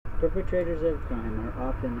Perpetrators of crime are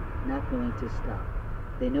often not willing to stop.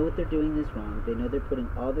 They know what they're doing is wrong. They know they're putting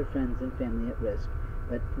all their friends and family at risk,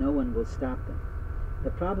 but no one will stop them.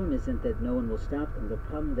 The problem isn't that no one will stop them. The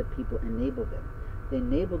problem is that people enable them. They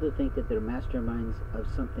enable to think that they're masterminds of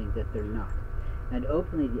something that they're not. And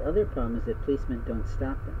openly, the other problem is that policemen don't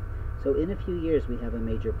stop them. So in a few years, we have a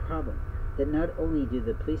major problem, that not only do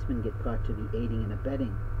the policemen get caught to be aiding and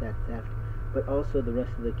abetting that theft, but also the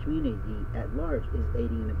rest of the community at large is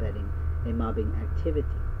aiding and abetting a mobbing activity.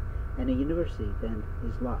 And a university then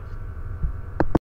is lost.